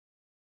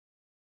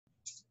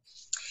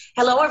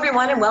Hello,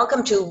 everyone, and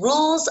welcome to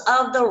Rules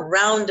of the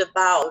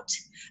Roundabout.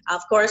 Of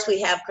course, we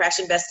have crash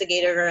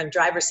investigator and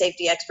driver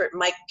safety expert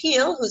Mike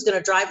Pehl, who's going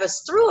to drive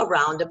us through a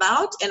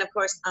roundabout. And of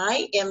course,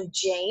 I am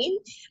Jane,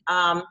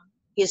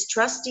 his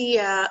trusty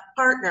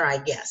partner, I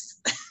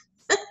guess.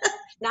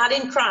 Not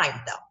in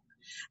crime,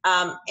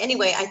 though.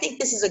 Anyway, I think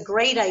this is a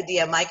great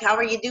idea. Mike, how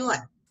are you doing?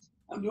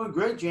 I'm doing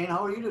great, Jane.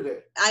 How are you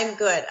today? I'm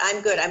good.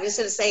 I'm good. I'm just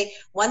going to say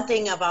one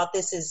thing about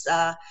this is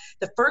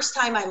the first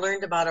time I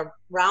learned about a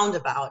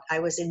roundabout, I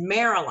was in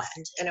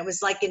Maryland, and it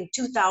was like in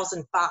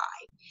 2005.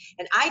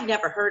 And I'd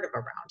never heard of a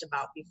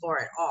roundabout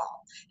before at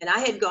all. And I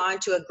had gone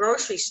to a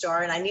grocery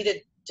store, and I needed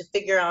to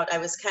figure out, I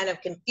was kind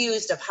of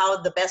confused of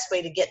how the best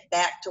way to get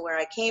back to where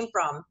I came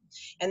from.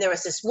 And there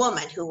was this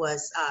woman who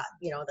was,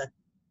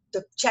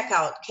 the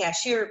checkout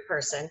cashier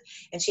person,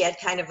 and she had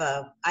kind of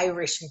a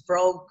Irish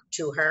brogue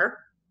to her.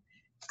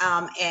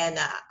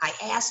 I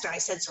asked her, I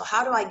said, so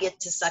how do I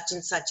get to such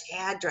and such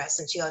address?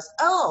 And she goes,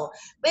 oh,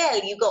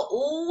 well, you go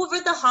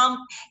over the hump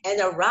and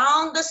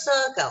around the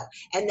circle.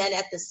 And then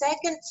at the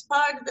second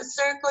part of the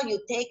circle, you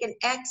take an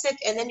exit,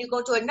 and then you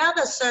go to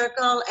another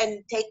circle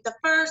and take the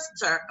first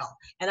circle.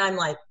 And I'm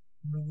like,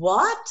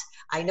 what?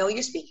 I know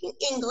you're speaking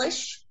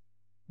English,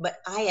 but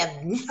I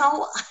have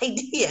no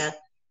idea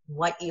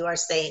what you are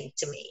saying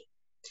to me.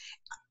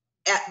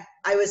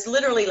 I was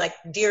literally like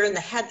deer in the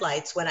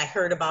headlights when I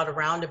heard about a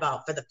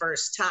roundabout for the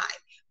first time,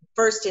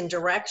 first in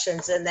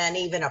directions and then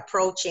even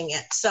approaching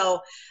it. So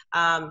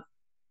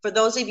for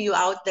those of you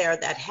out there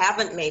that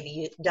haven't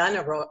maybe done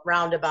a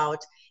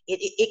roundabout,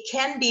 it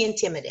can be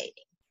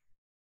intimidating.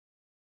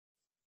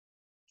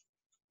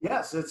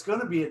 Yes, it's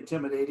going to be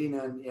intimidating,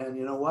 and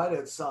you know what?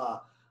 It's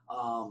a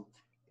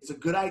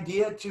good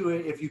idea to,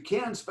 if you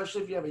can,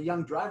 especially if you have a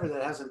young driver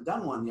that hasn't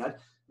done one yet,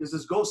 is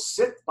just go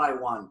sit by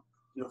one.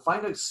 You know,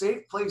 find a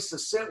safe place to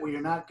sit where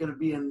you're not going to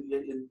be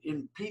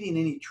impeding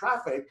any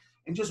traffic,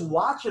 and just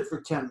watch it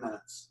for 10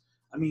 minutes.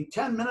 I mean,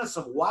 10 minutes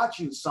of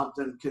watching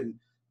something can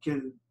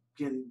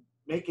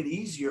make it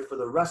easier for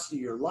the rest of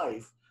your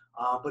life.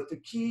 But the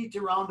key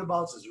to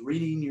roundabouts is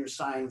reading your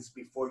signs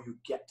before you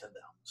get to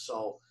them.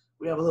 So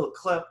we have a little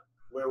clip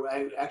where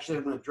I'm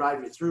going to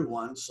drive you through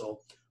one.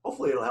 So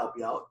hopefully it'll help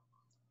you out.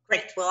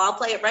 Great. Well, I'll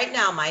play it right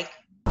now, Mike.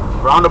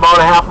 Roundabout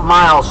a half a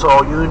mile,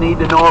 so you need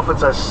to know if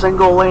it's a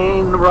single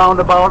lane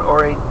roundabout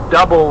or a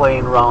double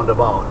lane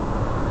roundabout.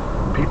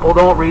 People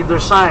don't read their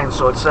signs,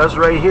 so it says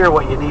right here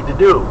what you need to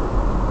do.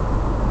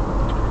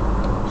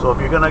 So if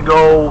you're going to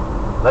go,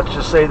 let's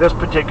just say this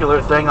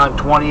particular thing on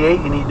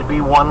 28, you need to be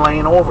one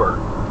lane over.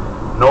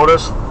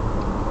 Notice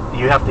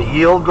you have to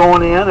yield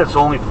going in. It's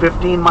only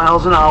 15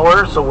 miles an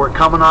hour, so we're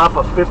coming off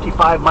a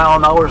 55 mile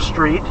an hour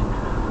street.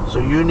 So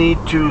you need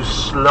to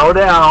slow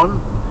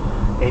down.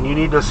 And you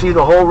need to see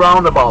the whole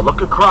roundabout.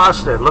 Look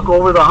across it. Look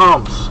over the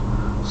humps.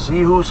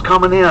 See who's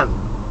coming in.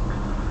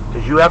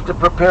 Because you have to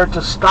prepare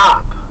to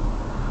stop.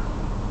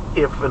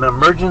 If an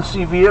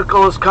emergency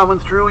vehicle is coming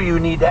through, you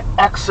need to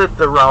exit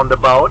the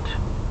roundabout.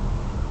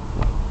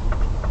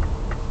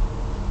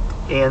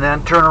 And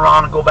then turn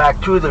around and go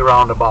back to the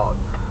roundabout.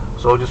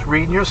 So just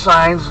reading your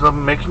signs,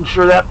 making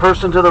sure that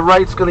person to the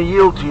right is going to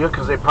yield to you,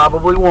 because they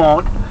probably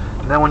won't.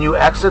 And then when you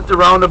exit the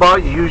roundabout,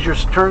 you use your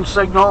turn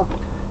signal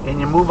and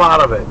you move out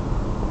of it.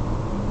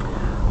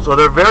 So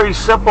they're very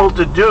simple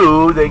to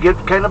do. They get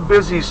kind of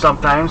busy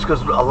sometimes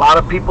because a lot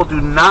of people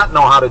do not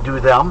know how to do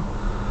them.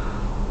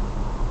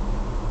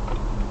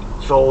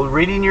 So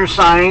reading your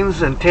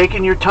signs and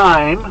taking your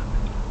time.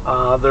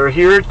 They're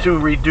here to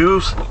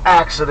reduce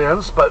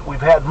accidents, but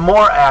we've had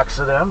more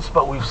accidents,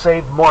 but we've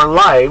saved more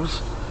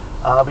lives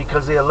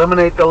because they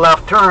eliminate the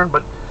left turn,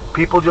 but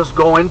people just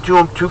go into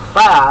them too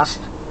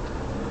fast.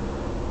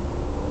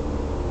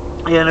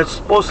 And it's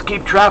supposed to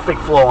keep traffic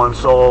flowing,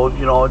 so,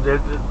 you know,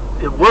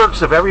 it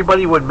works if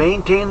everybody would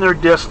maintain their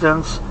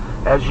distance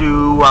as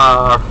you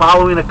are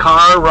following a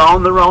car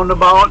around the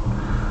roundabout.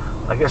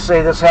 Like I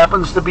say, this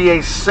happens to be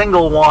a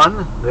single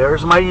one.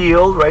 There's my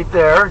yield right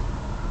there.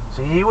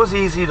 See, he was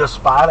easy to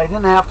spot. I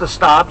didn't have to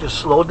stop, just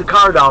slowed the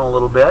car down a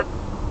little bit.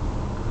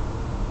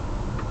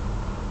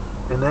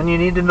 And then you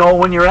need to know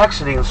when you're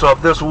exiting. So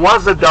if this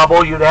was a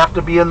double, you'd have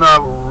to be in the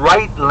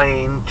right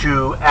lane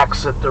to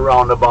exit the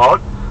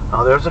roundabout.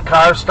 Now there's a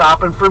car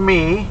stopping for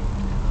me.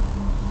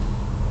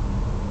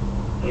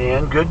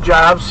 And good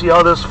job. See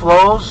how this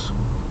flows?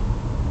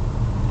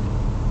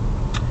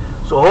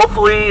 So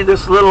hopefully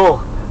this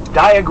little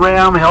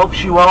diagram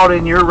helps you out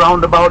in your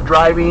roundabout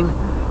driving.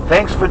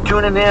 Thanks for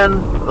tuning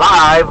in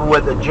live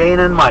with Jane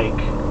and Mike.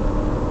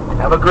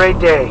 Have a great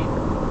day.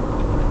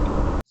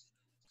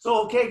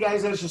 So, okay,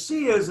 guys, as you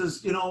see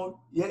is you know,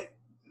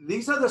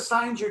 these are the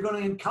signs you're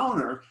going to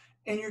encounter,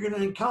 and you're going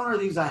to encounter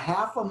these a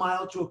half a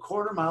mile to a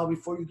quarter mile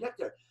before you get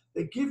there.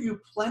 They give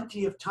you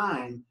plenty of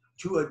time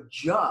to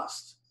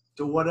adjust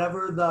to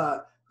whatever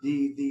the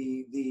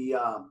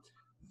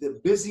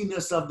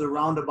busyness of the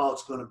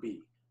roundabout's going to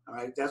be. All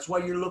right, that's why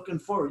you're looking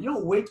forward. You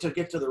don't wait to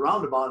get to the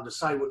roundabout and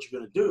decide what you're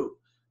going to do.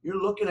 You're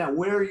looking at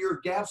where your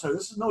gaps are.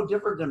 This is no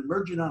different than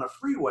merging on a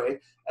freeway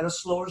at a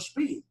slower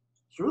speed.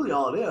 It's really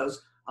all it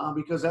is.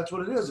 because that's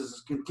what it is.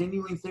 It's a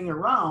continuing thing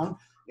around.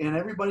 And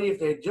everybody, if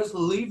they just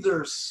leave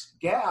their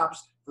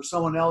gaps for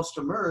someone else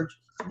to merge,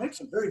 it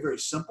makes it very, very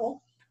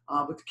simple.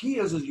 But the key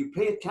is you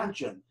pay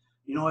attention.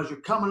 You know, as you're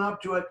coming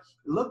up to it,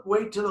 look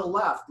way to the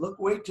left, look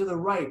way to the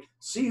right.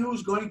 See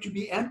who's going to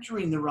be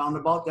entering the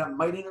roundabout that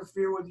might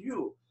interfere with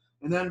you.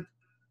 And then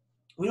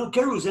we don't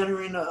care who's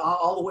entering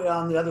all the way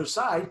on the other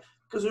side,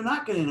 because they're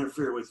not going to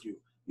interfere with you.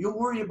 You'll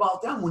worry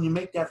about them when you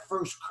make that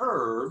first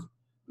curve,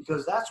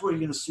 because that's where you're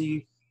going to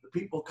see the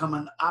people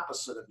coming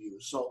opposite of you.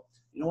 So,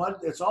 you know what?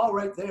 It's all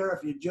right there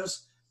if you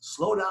just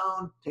slow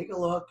down, take a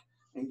look,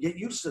 and get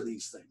used to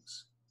these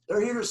things.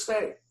 They're here to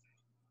stay.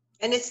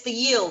 And it's the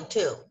yield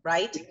too,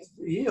 right? It's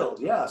the yield,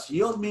 yes.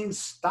 Yield means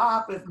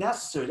stop if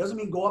necessary. It doesn't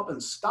mean go up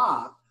and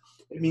stop.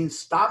 It means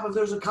stop if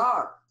there's a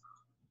car.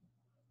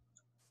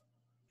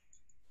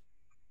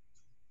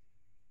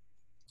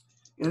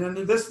 And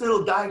then this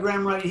little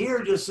diagram right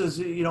here just says,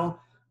 you know,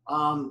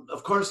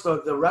 of course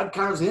the red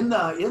car's in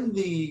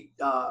the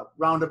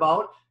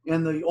roundabout,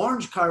 and the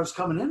orange car is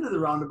coming into the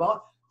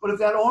roundabout. But if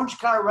that orange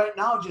car right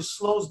now just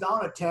slows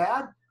down a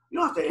tad, you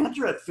don't have to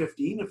enter at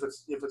 15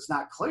 if it's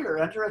not clear.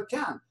 Enter at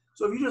 10.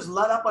 So if you just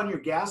let up on your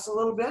gas a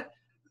little bit,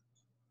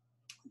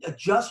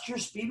 adjust your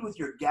speed with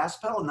your gas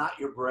pedal, not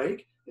your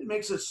brake. It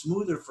makes it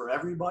smoother for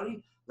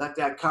everybody. Let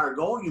that car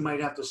go. You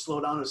might have to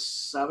slow down to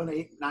 7,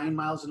 8, 9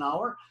 miles an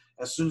hour.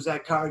 As soon as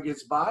that car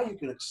gets by, you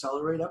can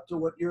accelerate up to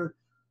what your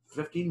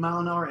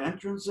 15-mile-an-hour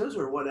entrance is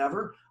or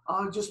whatever.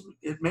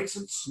 It makes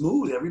it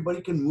smooth.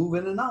 Everybody can move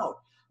in and out.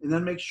 And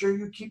then make sure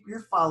you keep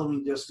your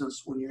following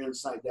distance when you're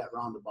inside that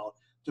roundabout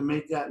to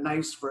make that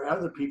nice for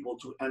other people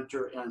to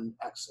enter and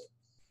exit.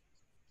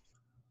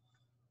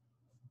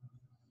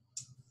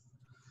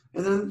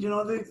 And then, you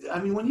know,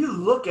 when you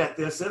look at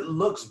this, it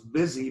looks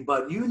busy,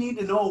 but you need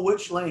to know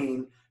which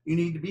lane you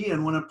need to be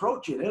in when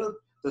approaching.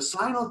 The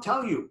sign will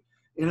tell you.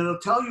 And it'll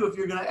tell you if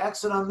you're going to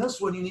exit on this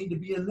one, you need to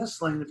be in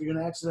this lane. If you're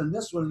going to exit on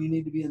this one, you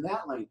need to be in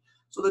that lane.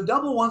 So the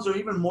double ones are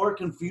even more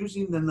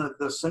confusing than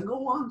the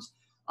single ones.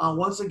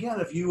 Once again,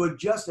 if you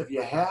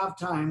have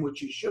time,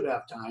 which you should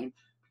have time,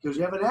 because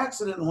you have an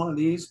accident in one of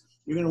these,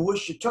 you're going to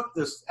wish you took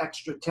this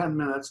extra 10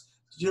 minutes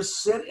to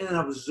just sit and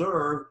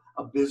observe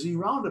a busy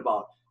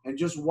roundabout and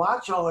just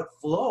watch how it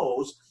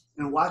flows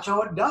and watch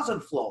how it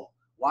doesn't flow.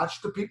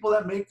 Watch the people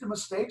that make the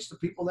mistakes, the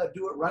people that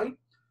do it right,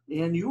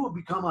 and you will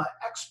become an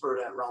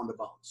expert at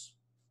roundabouts.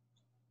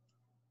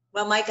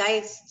 Well, Mike,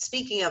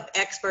 speaking of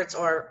experts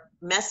or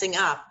messing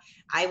up,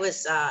 I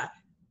was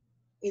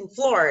in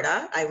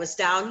Florida. I was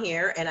down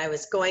here and I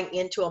was going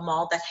into a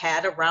mall that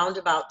had a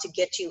roundabout to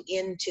get you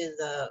into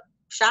the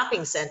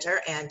shopping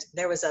center. And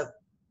there was a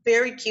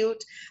very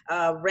cute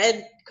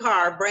red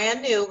car,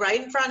 brand new,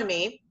 right in front of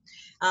me.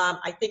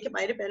 I think it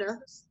might have been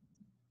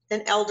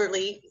an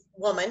elderly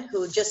woman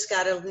who just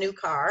got a new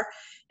car.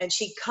 And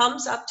she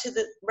comes up to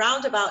the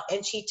roundabout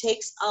and she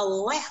takes a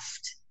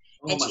left.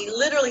 And she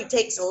literally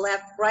takes a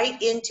left right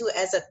into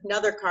as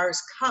another car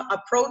is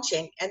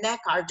approaching, and that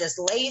car just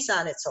lays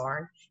on its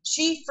horn.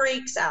 She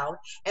freaks out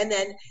and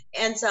then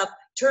ends up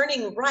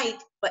turning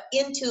right, but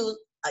into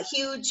a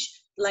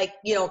huge,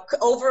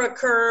 over a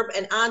curb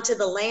and onto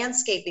the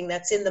landscaping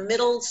that's in the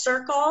middle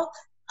circle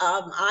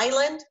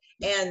island.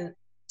 And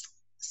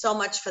so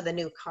much for the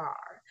new car.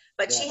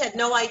 But she had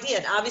no idea.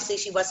 And obviously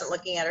she wasn't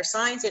looking at her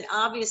signs. And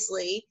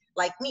obviously,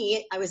 like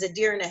me, I was a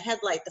deer in a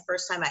headlight the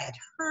first time I had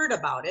heard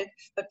about it.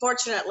 But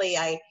fortunately,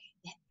 I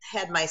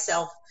had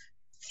myself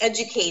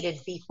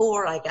educated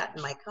before I got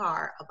in my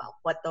car about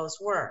what those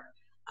were.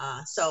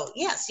 So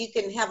yes, you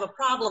can have a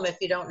problem if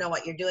you don't know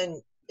what you're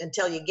doing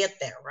until you get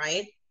there,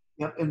 right?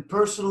 Yep. And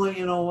personally,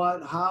 you know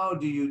what? How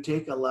do you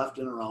take a left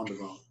in a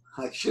roundabout?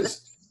 I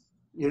just,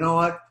 you know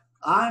what?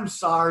 I'm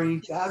sorry.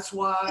 That's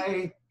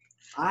why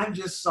I'm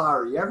just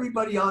sorry.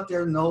 Everybody out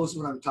there knows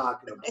what I'm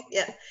talking about.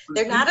 Yeah,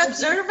 they're not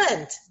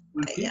observant.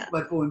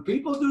 But when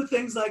people do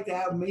things like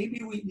that,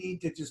 maybe we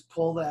need to just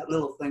pull that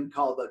little thing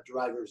called a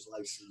driver's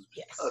license.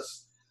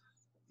 Because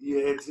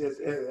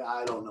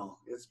I don't know.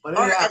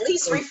 Or at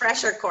least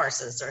refresher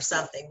courses or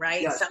something,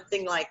 right? Yes.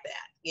 Something like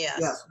that.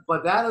 Yes.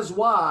 But that is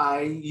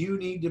why you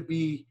need to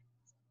be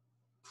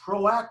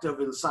proactive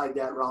inside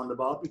that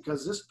roundabout,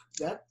 because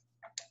that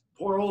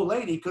poor old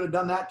lady could have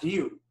done that to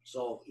you.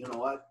 So, you know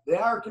what? They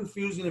are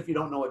confusing if you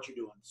don't know what you're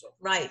doing. So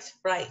Right.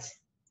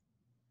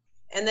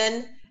 And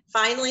then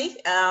finally,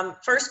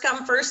 first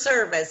come, first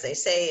serve, as they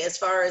say, as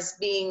far as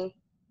being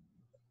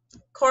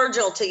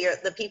cordial to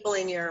the people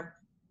in your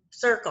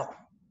circle.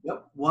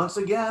 Yep. Once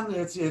again,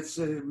 it's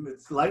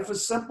life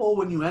is simple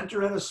when you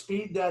enter at a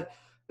speed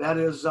that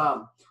is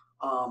flowable,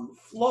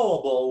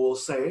 we'll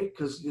say,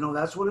 because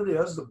that's what it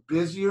is. The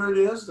busier it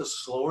is, the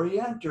slower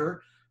you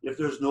enter. If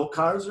there's no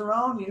cars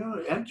around,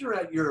 enter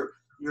at your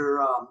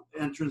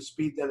entrance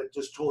speed that it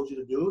just told you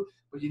to do.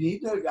 But you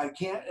need to, I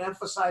can't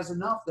emphasize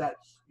enough that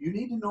you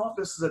need to know if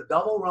this is a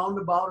double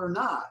roundabout or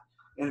not.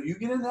 And if you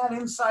get in that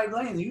inside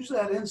lane, usually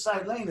that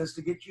inside lane is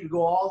to get you to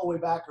go all the way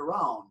back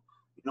around.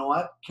 You know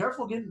what?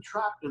 Careful getting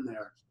trapped in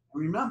there.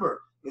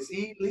 Remember, it's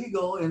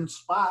illegal in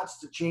spots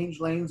to change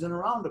lanes in a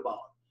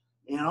roundabout.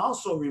 And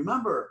also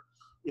remember,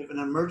 if an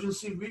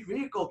emergency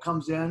vehicle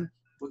comes in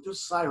with the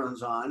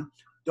sirens on,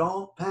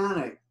 don't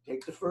panic.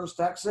 Take the first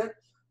exit,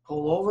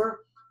 pull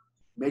over,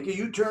 make a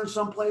U-turn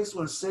someplace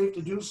when it's safe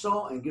to do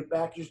so, and get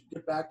back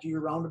to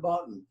your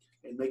roundabout and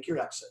make your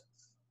exit.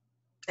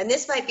 And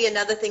this might be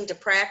another thing to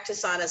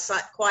practice on a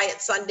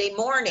quiet Sunday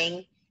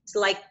morning. It's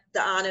like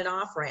the on and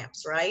off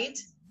ramps, right?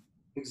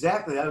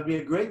 Exactly. That would be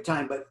a great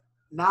time, but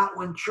not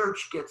when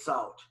church gets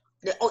out.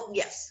 Oh,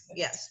 yes,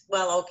 yes.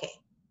 Well, okay.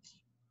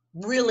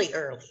 Really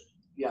early.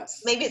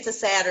 Yes. Maybe it's a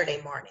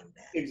Saturday morning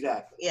then.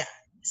 Exactly. Yeah,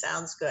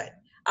 sounds good.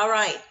 All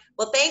right.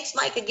 Well, thanks,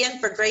 Mike, again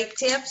for great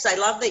tips. I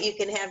love that you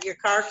can have your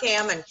car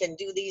cam and can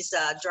do these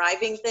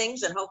driving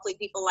things, and hopefully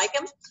people like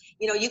them.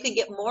 You know, you can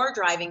get more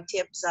driving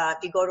tips if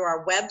you go to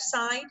our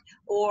website,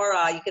 or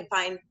you can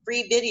find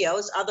free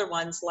videos, other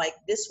ones like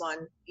this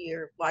one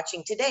you're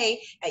watching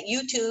today at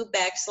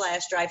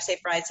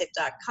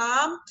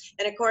YouTube.com/DriveSafeRideSafe.com.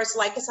 And of course,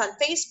 like us on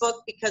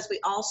Facebook, because we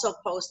also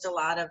post a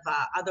lot of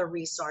other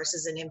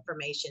resources and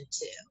information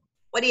too.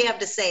 What do you have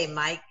to say,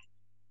 Mike?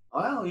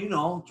 Well, you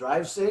know,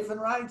 drive safe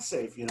and ride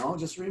safe. You know,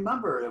 just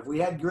remember, if we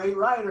had great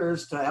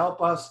riders to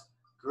help us,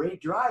 great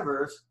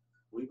drivers,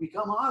 we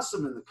become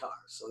awesome in the car.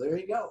 So there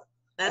you go.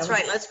 That's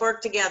right. Let's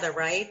work together,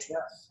 right?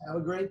 Yes. Have a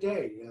great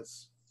day.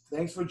 Yes.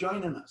 Thanks for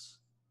joining us.